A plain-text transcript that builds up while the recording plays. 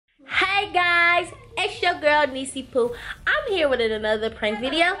It's your girl Nisi Poo. I'm here with another prank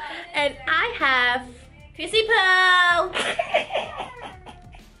video, and I have Nisi Poo.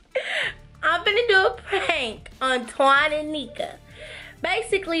 I'm gonna do a prank on Twan and Nika.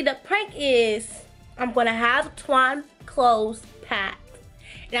 Basically, the prank is I'm gonna have Twan clothes packed,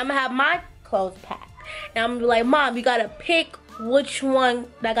 and I'm gonna have my clothes packed. And I'm gonna be like, Mom, you gotta pick which one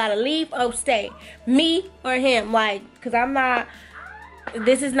that gotta leave or stay, me or him. Like, cause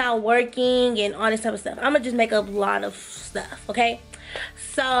this is not working and all this type of stuff. I'm gonna just make up a lot of stuff, okay?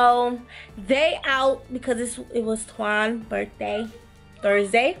 So they out because it was Twan's birthday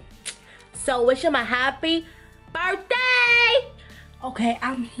Thursday. So wish him a happy birthday. Okay,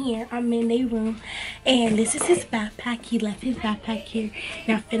 I'm here. I'm in their room, and this is his backpack. He left his backpack here,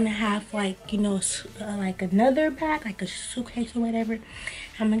 and I'm finna have, like, you know, like another bag, like a suitcase or whatever.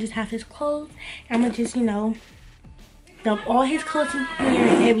 I'm gonna just have his clothes. I'm gonna just, you know, dump all his clothes in here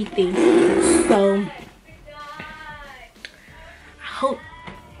and everything. So I hope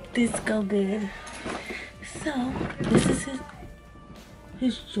this go good. So this is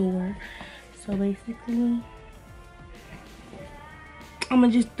his drawer. So basically, I'm gonna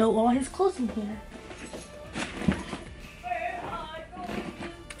just throw all his clothes in here.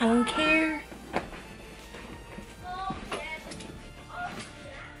 I don't care.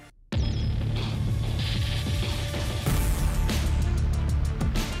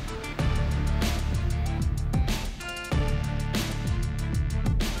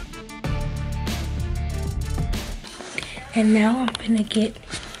 And now I'm gonna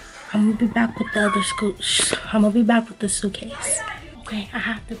be back with the other I'm gonna be back with the suitcase. Okay, I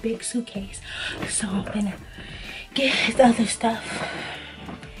have the big suitcase, so I'm gonna get his other stuff.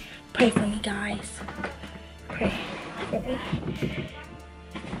 Pray for me, guys. Pray for me.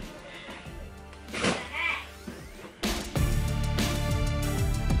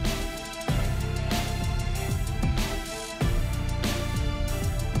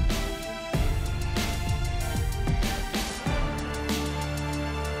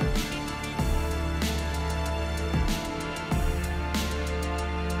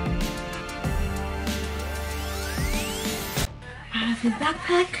 His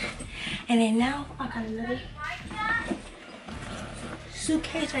backpack, and then now I got another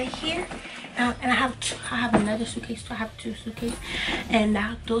suitcase right here, and I have another suitcase. So I have two suitcases, and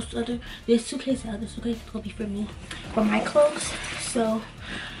now this suitcase, the other suitcase is gonna be for me, for my clothes. So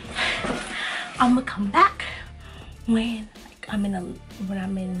I'm gonna come back when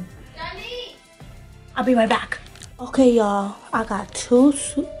I'll be right back. Okay, y'all, I got two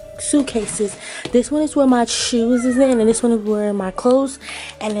suitcases. This one is where my shoes is in, and this one is where my clothes,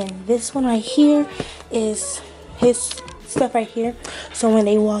 and then this one right here is his stuff right here. So when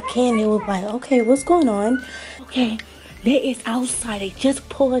they walk in, they will be like, okay, what's going on? Okay, they is outside. They just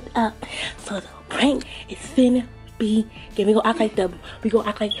pulled up, so the prank is finna be. We go act like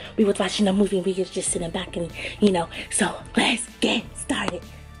we was watching a movie and we was just sitting back, and you know. So let's get started.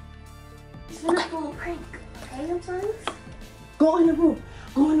 It's not a little prank, okay? Sometimes go in the room.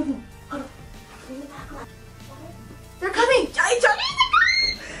 Go in the room. Hold on. They're coming.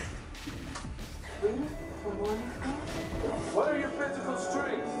 What are your physical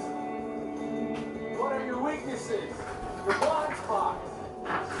strengths? What are your weaknesses? Your blind spots?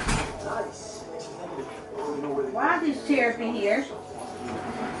 Nice. Why is this chair in here?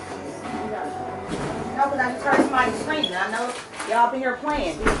 No, but I just heard somebody screaming. I know y'all been here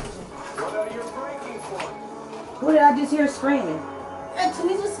playing. What are your breaking points? Who did I just hear screaming? And to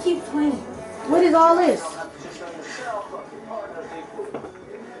me, just keep playing. What is all this?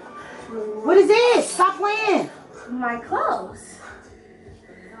 What is this? Stop playing. My clothes.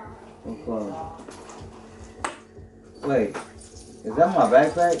 What clothes? Wait, is that my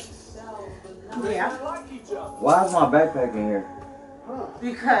backpack? Yeah. Why is my backpack in here?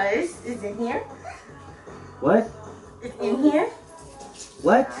 Because it's in here. What? It's in here.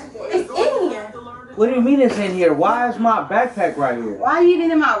 What? It's in here. What do you mean it's in here? Why is my backpack right here? Why are you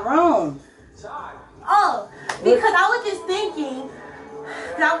even in my room? Oh, because I was just thinking,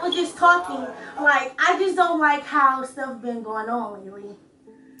 I was just talking, like, I just don't like how stuff been going on lately.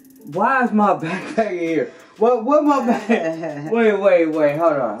 Why is my backpack in here? What my back? Wait,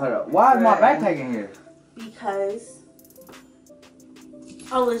 hold on. Why is my backpack in here? Because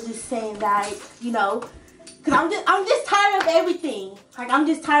I was just saying that, you know, because I'm just tired of everything. Like, I'm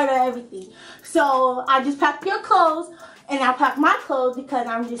just tired of everything. So I just packed your clothes, and I packed my clothes because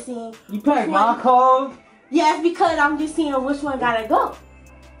I'm just seeing. You packed my clothes? Yes, because I'm just seeing which one gotta go.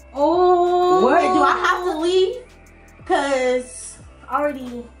 Oh. What? And do I have to leave? Because I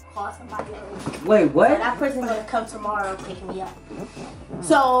already call somebody else. Wait, what? So that person's gonna come tomorrow and pick me up.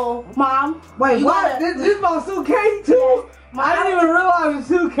 So, Mom. Wait, what? This is my suitcase too? Yeah, I didn't even realize it's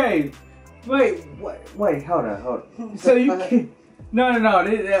a suitcase. Wait, hold on. So you can't. No.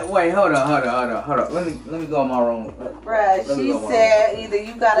 Wait, hold on. Let me go in my room. Bruh, she said either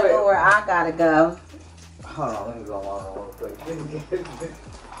you gotta go or I gotta go. Hold on, let me go in my room real quick.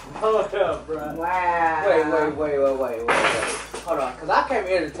 Hold up, bro. Wow. Wait. Hold on, cause I came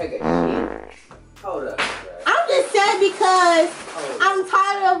here to take a shit. Hold up, bro. I'm just saying because I'm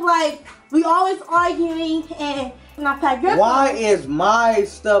tired of like we always arguing and I pack your Why clothes. is my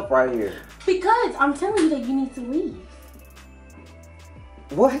stuff right here? Because I'm telling you that you need to leave.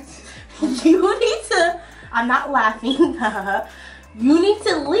 What? You need to. I'm not laughing. You need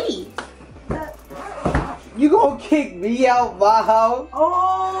to leave. You gonna kick me out my house?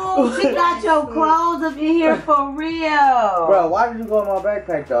 Oh, she got your clothes up in here for real. Bro, why did you go in my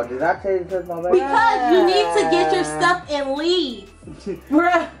backpack though? Did I tell you to touch my backpack? Because you need to get your stuff and leave.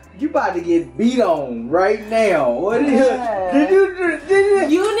 Bruh. You about to get beat on right now. What is it? Did you?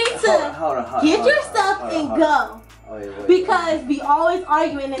 You need to Hold on, get your stuff and go. Oh, wait. Because we always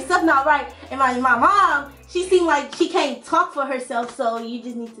arguing and stuff not right. And my mom, she seemed like she can't talk for herself, so you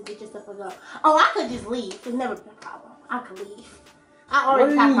just need to get your stuff and go. Oh, I could just leave. It's never been a problem. I could leave. I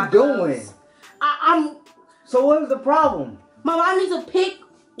already packed my clothes. What are you doing? I'm. So what's the problem? My mom needs to pick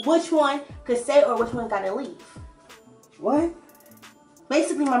which one could stay or which one gotta leave. What?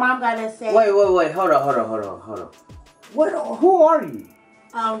 Basically, my mom gotta say. Wait. Hold on. What? Who are you?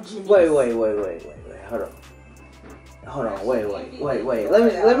 Janice. Wait. Hold on. Wait.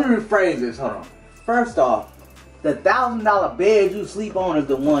 Let me rephrase this. Hold on. First off, the $1,000 bed you sleep on is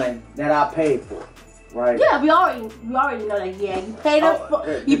the one that I paid for, right? Yeah, we already know that. Yeah, you paid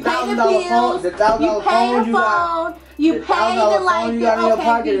you paid the bills, the $1,000 you paid the phone, you paid the light you got in your bill.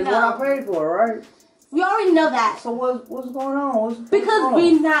 pocket Okay, is what I paid for, right? we already know that. So what's going on? Because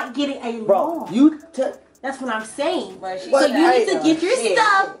we're not getting a Bro, loan. That's what I'm saying. Bruh, she So said, you need to "Hey, get your shit."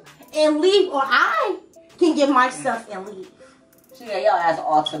 stuff and leave, or I can get my stuff and leave. She gave your ass an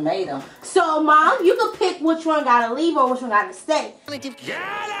ultimatum. So, Mom, you can pick which one gotta leave or which one gotta stay. Get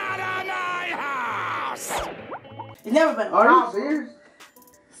out of my house! It's never been a Are you problem. serious?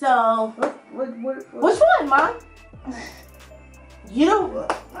 So, What? which one, Mom? You don't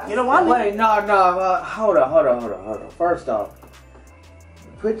want me. Wait, no. Hold on. First off,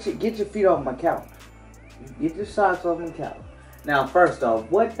 get your feet off my couch. Get your socks off my couch. Now, first off,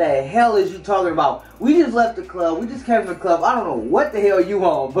 what the hell is you talking about? We just left the club. We just came from the club. I don't know what the hell you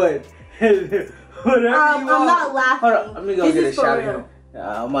on, but whatever you I'm not laughing. Hold on, let me go This get a is for shot of real. Hennessy.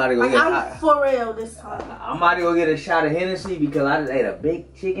 I'm about to go I'm for real this time. I'm about to go get a shot of Hennessy because I just ate a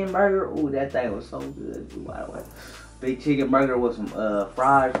big chicken burger. Ooh, that thing was so good, too, by the way. Big chicken burger with some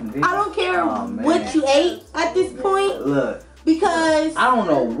fries and I don't care what you ate at this point. Look, because I don't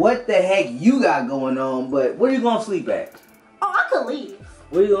know what the heck you got going on, but where you gonna sleep at? oh, I could leave.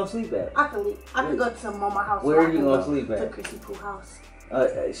 Where you gonna sleep at? I could leave. I could go to Mama's house. Where or I are you could gonna go sleep to at? Chrissy Pooh house.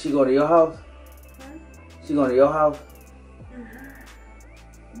 She go to your house? She going to your house?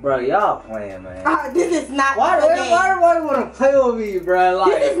 Bro, y'all playing, man. This is not Why a game. why you wanna play with me, bro?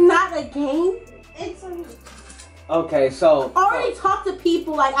 Like, This is not a game. It's a... Okay, so I already talked to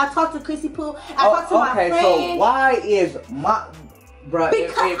people. Like I talked to Chrissy Pooh. I talked to my friends. so why is my bro?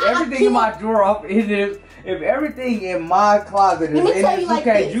 If everything in my drawer up in this, if everything in my closet is in this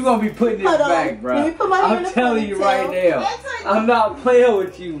suitcase, you gonna be putting this back, bro. Let me put my hair in I'm the telling you ponytail. right now. I'm not playing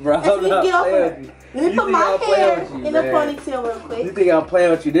with you, bro. I'm not playing with you. Let me put my hair in a ponytail real You quick. think I'm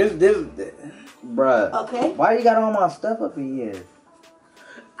playing with you? This, bruh. Okay. Why you got all my stuff up in here?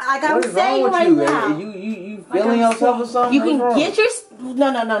 Like What I'm is wrong saying with right you? now. You feeling yourself or something? You can What's wrong? get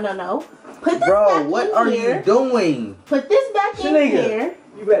your... No. Put this Bro, back what in are here. you doing? Put this back in here.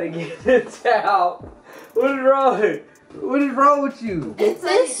 You better get this out. What is wrong? What is wrong with you? Get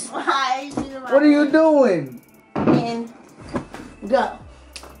this. What are you doing? And go.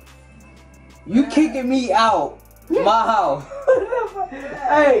 You kicking me out my house.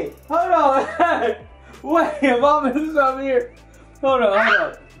 Hey, hold on. Wait, if I'm in something here. Hold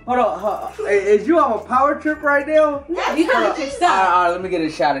on. Hey, is you on a power trip right now? Yeah, you can get your stuff. All right, let me get a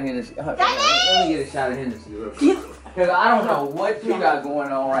shot of Hennessy. Let me get a shot of Hennessy real quick. Because I don't know what you got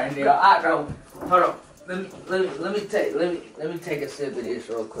going on right now. I don't. Hold on. Let me take a sip of this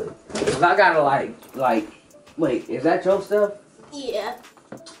real quick. Cause I gotta like. Wait, is that your stuff? Yeah.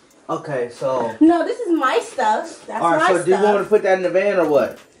 Okay, so. No, this is my stuff. That's All right, my so stuff. do you want to put that in the van or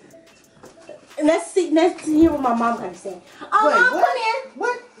what? And let's hear what my mom gonna say. Oh, Wait, Mom, what? come here.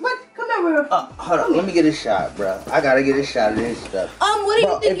 What? Come remember. Hold on, let me get a shot, bro. I gotta get a shot of this stuff. What do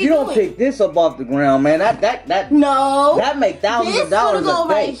you think if you don't pick this up off the ground, man, that make thousands of dollars a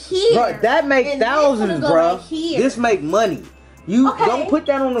day. Bro, that make thousands, bro. This make money. You don't put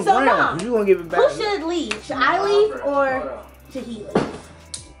that on the ground. You gonna give it back. Who should leave? Should I leave or should he leave?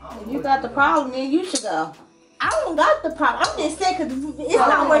 If you got the problem, then you should go. I don't got the problem. I'm just saying because it's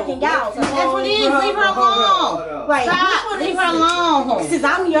not working out. That's what it is. Leave her alone. Like, stop. Leave her alone. Since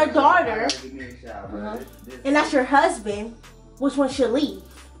I'm your daughter, and that's your husband, which one should leave?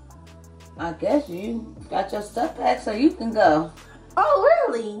 I guess you got your stuff packed so you can go. Oh,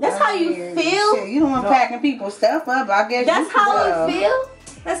 really? That's how you feel? Shit, you don't want packing people's stuff up. I guess that's how you feel?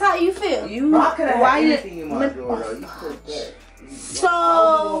 That's how you feel? Why anything in my drawer, though? You put that.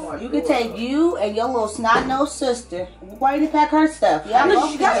 So you can take you and your little snot-nosed sister. Why you pack her stuff? Yeah,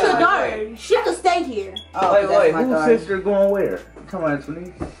 that's your daughter. She could stay here. Oh, wait, whose sister going where? Come on,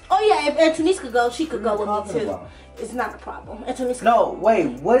 Anthony. Oh yeah, if Anthony's could go, she could go with me too. It's not a problem. Anthony's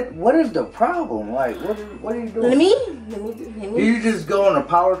wait, what is the problem? Like, what are you doing? Let me. Do you just go on a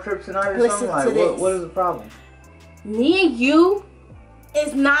power trip tonight or something? Like, what is the problem? Me and you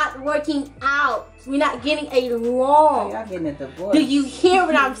is not working out. We're not getting along. Y'all getting a divorce. Do you hear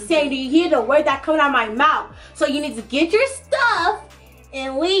what I'm saying? Do you hear the word that coming out of my mouth? So you need to get your stuff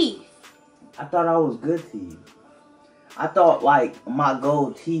and leave. I thought I was good to you. I thought like my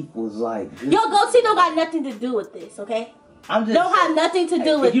gold teeth was like good. Your gold teeth don't got nothing to do with this, okay? I'm just don't have nothing to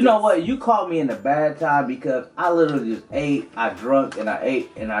do with you this. know what? You caught me in a bad time because I literally just ate, I drunk, and I ate,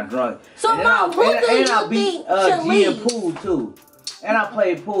 and I drunk. So Mom, who do you think should leave? G pool too. And I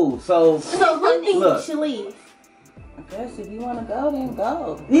played pool, so who do you think should leave? I guess if you want to go, then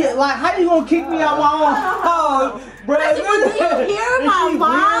go. Yeah, like how you gonna kick me out my own house, bro? Do you hear my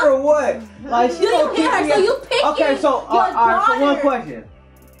mom? Or what? Like she gonna kick me out. So you picking okay, so alright,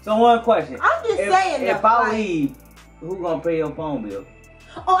 so one question. I'm just saying. If I leave, who gonna pay your phone bill?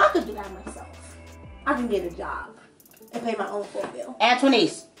 Oh, I could do that myself. I can get a job and pay my own phone bill.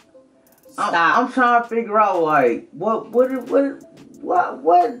 Antoinette, stop. I'm trying to figure out like what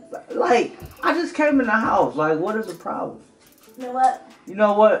like I just came in the house. Like what is the problem? You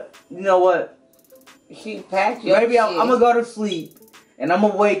know what? You know what? She packed your Maybe I'm gonna go to sleep and I'm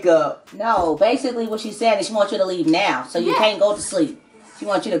gonna wake up. No, basically what she's saying is she wants you to leave now, so you can't go to sleep. She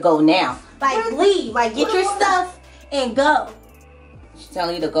wants you to go now. Like leave, like get your stuff and go. She's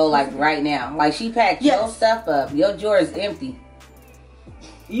telling you to go like right now. Like she packed your stuff up. Your drawer is empty.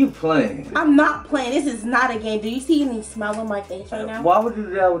 You playing? I'm not playing. This is not a game. Do you see any smile on my face right now? Why would you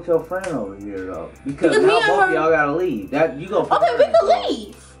do that with your friend over here though? Because now both of y'all gotta leave. That you go. Okay, we can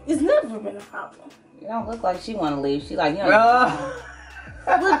leave. It's never been a problem. You don't look like she want to leave. She like, you know.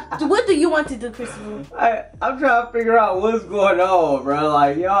 What do you want to do, Christopher? I'm trying to figure out what's going on, bro.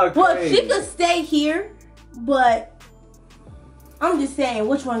 Like y'all crazy. Well, she could stay here, but I'm just saying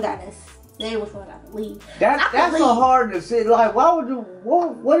which one got to stay, which one got to leave. That's so hard to say. Like, why would you?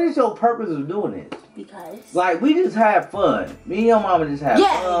 What is your purpose of doing this? Because like we just had fun. Me and your mama just had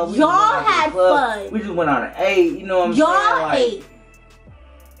fun. Y'all had fun. We just went on an 8. You know what I'm saying? Y'all ate.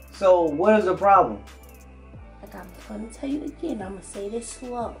 So what is the problem? I'm gonna tell you again. I'm gonna say this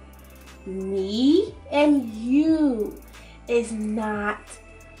slow. Me and you is not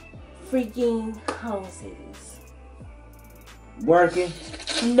freaking houses. Working?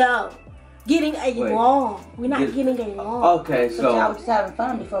 No. Getting along. We're not getting along. Okay, so I was just having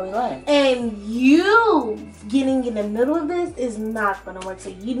fun before we left. And you getting in the middle of this is not gonna work. So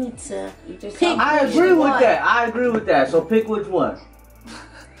you need to pick. I agree with that. I agree with that. So pick which one.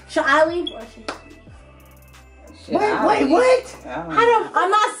 Should I leave or should you leave? Wait, what? I'm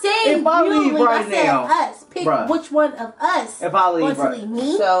not saying if I leave right now, us. Pick which one of us. If I leave right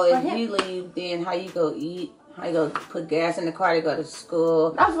now. So if you leave, then how you go eat? How you go put gas in the car to go to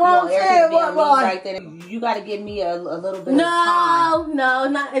school? That's what I'm saying. Right then. You got to give me a little bit of time.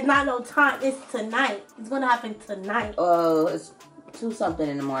 No, it's not no time. It's tonight. It's going to happen tonight. It's 2-something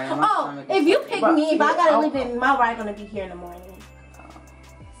in the morning. If you pick me, if I got to leave, then my ride going to be here in the morning.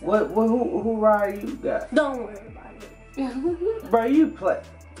 Who ride you got? Don't worry about it. Bro, you play.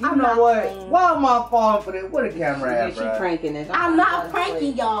 You know what? Why am I falling for this? What a camera at, bro? She pranking this. I'm not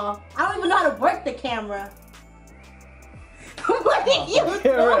pranking y'all. I don't even know how to work the camera. What are you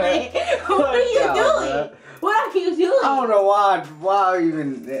doing? What are you doing? What are you doing? I don't know why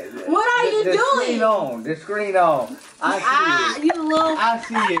even. What are you doing? The screen on. I see it. You little. I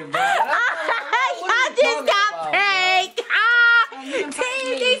see it, bro. I just got pranked.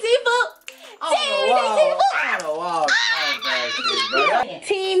 Team DC Poo. I don't know why.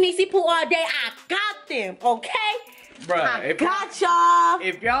 Team DC Poo all day. I got them. Okay. Bruh, Got y'all.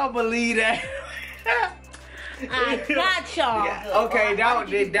 if y'all believe that. I got y'all. Okay,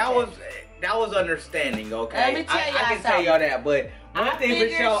 that was understanding. Okay, Let me tell I y'all can tell something. y'all that, but one thing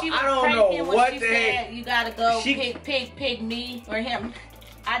for sure, I don't know what the heck. You gotta go pick me or him.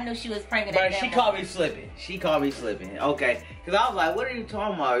 I knew she was pranking. But she called me slipping. She called me slipping. Okay, because I was like, "What are you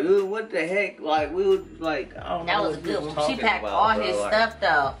talking about? What the heck?" Like we was like, I don't know. That was a good one. She packed all his stuff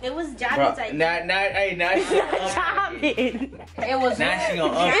though. It was Javin's idea. Now she Javin. It was. Now she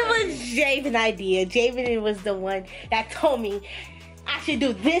gonna It was Javin's idea. Javen was the one that told me I should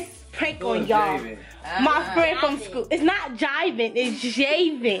do this prank on y'all. My friend from school. It's not Jivin, it's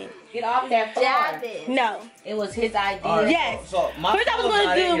Javen. Get off that floor. Javin. No. It was his idea. Right, Yes. So my First I was clothes gonna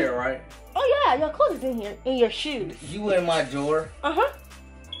not do- in here, right? Oh yeah, your clothes is in here. In your shoes. You in my drawer, Uh-huh.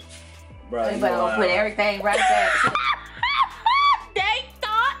 bro. You better go put everything right back. They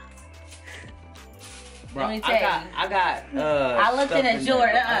thought. Bro, Let me tell you. I got. I looked in stuff the drawer.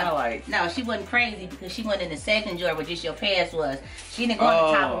 there. I got, like, No, she wasn't crazy because she went in the second drawer where just your pants was. She didn't go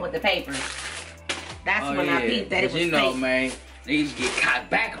on the top one with the papers. That's when I peeped that it was you know, fake. man, niggas get caught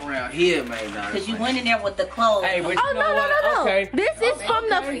back around here, man. Because you went in there with the clothes. Hey, but you Oh know no, what? no. Okay. This is Okay, from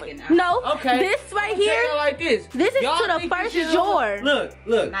okay. the no. Okay. This right Check it here. like this. This is Y'all to the think first this shit drawer. Look.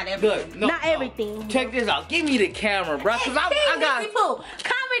 Not everything. Look. No, Not no. everything. Check this out. Give me the camera, bro. Cause I got.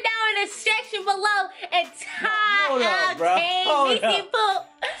 Comment down in the section below and Hold up, bro. Hold up.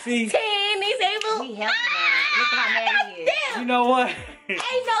 See, He helping man. Look how mad he is. Damn. you know what? Ain't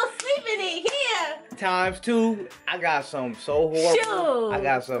no sleeping in here. Times two. I got something so horrible. Shoot. I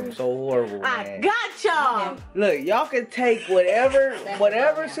got something so horrible, I man. got y'all. Look, y'all can take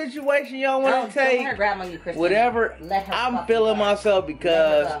whatever situation y'all want to Don't let her take. grab on you, Christine. Whatever. Let her I'm fuck feeling you up. myself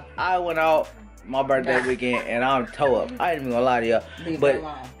because Let her go. I went out my birthday weekend and I'm toe up. I ain't even gonna lie to y'all. Leave her But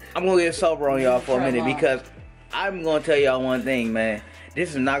alone. I'm gonna get sober on y'all for a Leave her minute alone. because I'm gonna tell y'all one thing, man.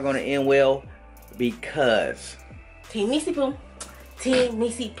 This is not gonna end well because Team Missy Poo. Team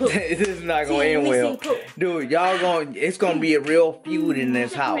Missy Poo. this is not gonna Team end well. Missy Poo. Dude, it's gonna be a real feud in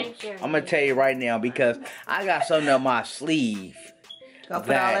this house. I'm gonna tell you right now because I got something up my sleeve. Go put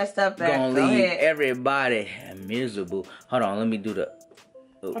all that stuff back. Gonna Go leave ahead. everybody miserable. Hold on, let me do the.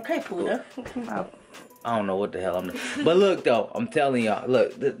 Okay, Pooh. I don't know what the hell I'm doing. But look though, I'm telling y'all,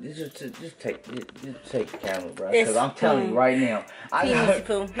 look, just take the camera, bro. Because I'm telling you right now, Team Missy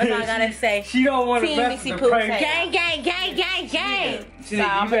Poo. That's all I gotta say. She don't want to Team mess Missy with the Poo. prank. Gang, gang, gang, gang, gang. See, So you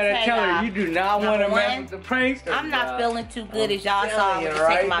I'ma better tell tell her y'all, you do not want to number mess one, with the prankster. I'm not feeling too good as y'all I'm saw. telling I'm you just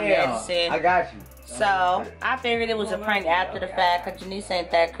right taking my now. medicine. I got you. So I figured it was a prank after the fact because Janice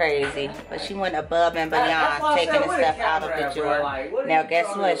ain't that crazy. But she went above and beyond taking the stuff out of the drawer. Now guess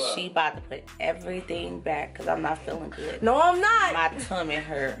what? She about to put everything back because I'm not feeling good. No, I'm not. My tummy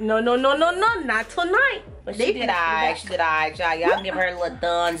hurt. No, not tonight. But she did alright. She did alright, y'all. Y'all give her a little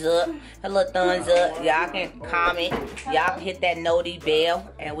thumbs up. Her little thumbs up. Y'all can comment. Y'all can hit that noti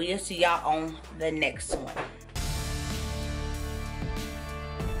bell. And we'll see y'all on the next one.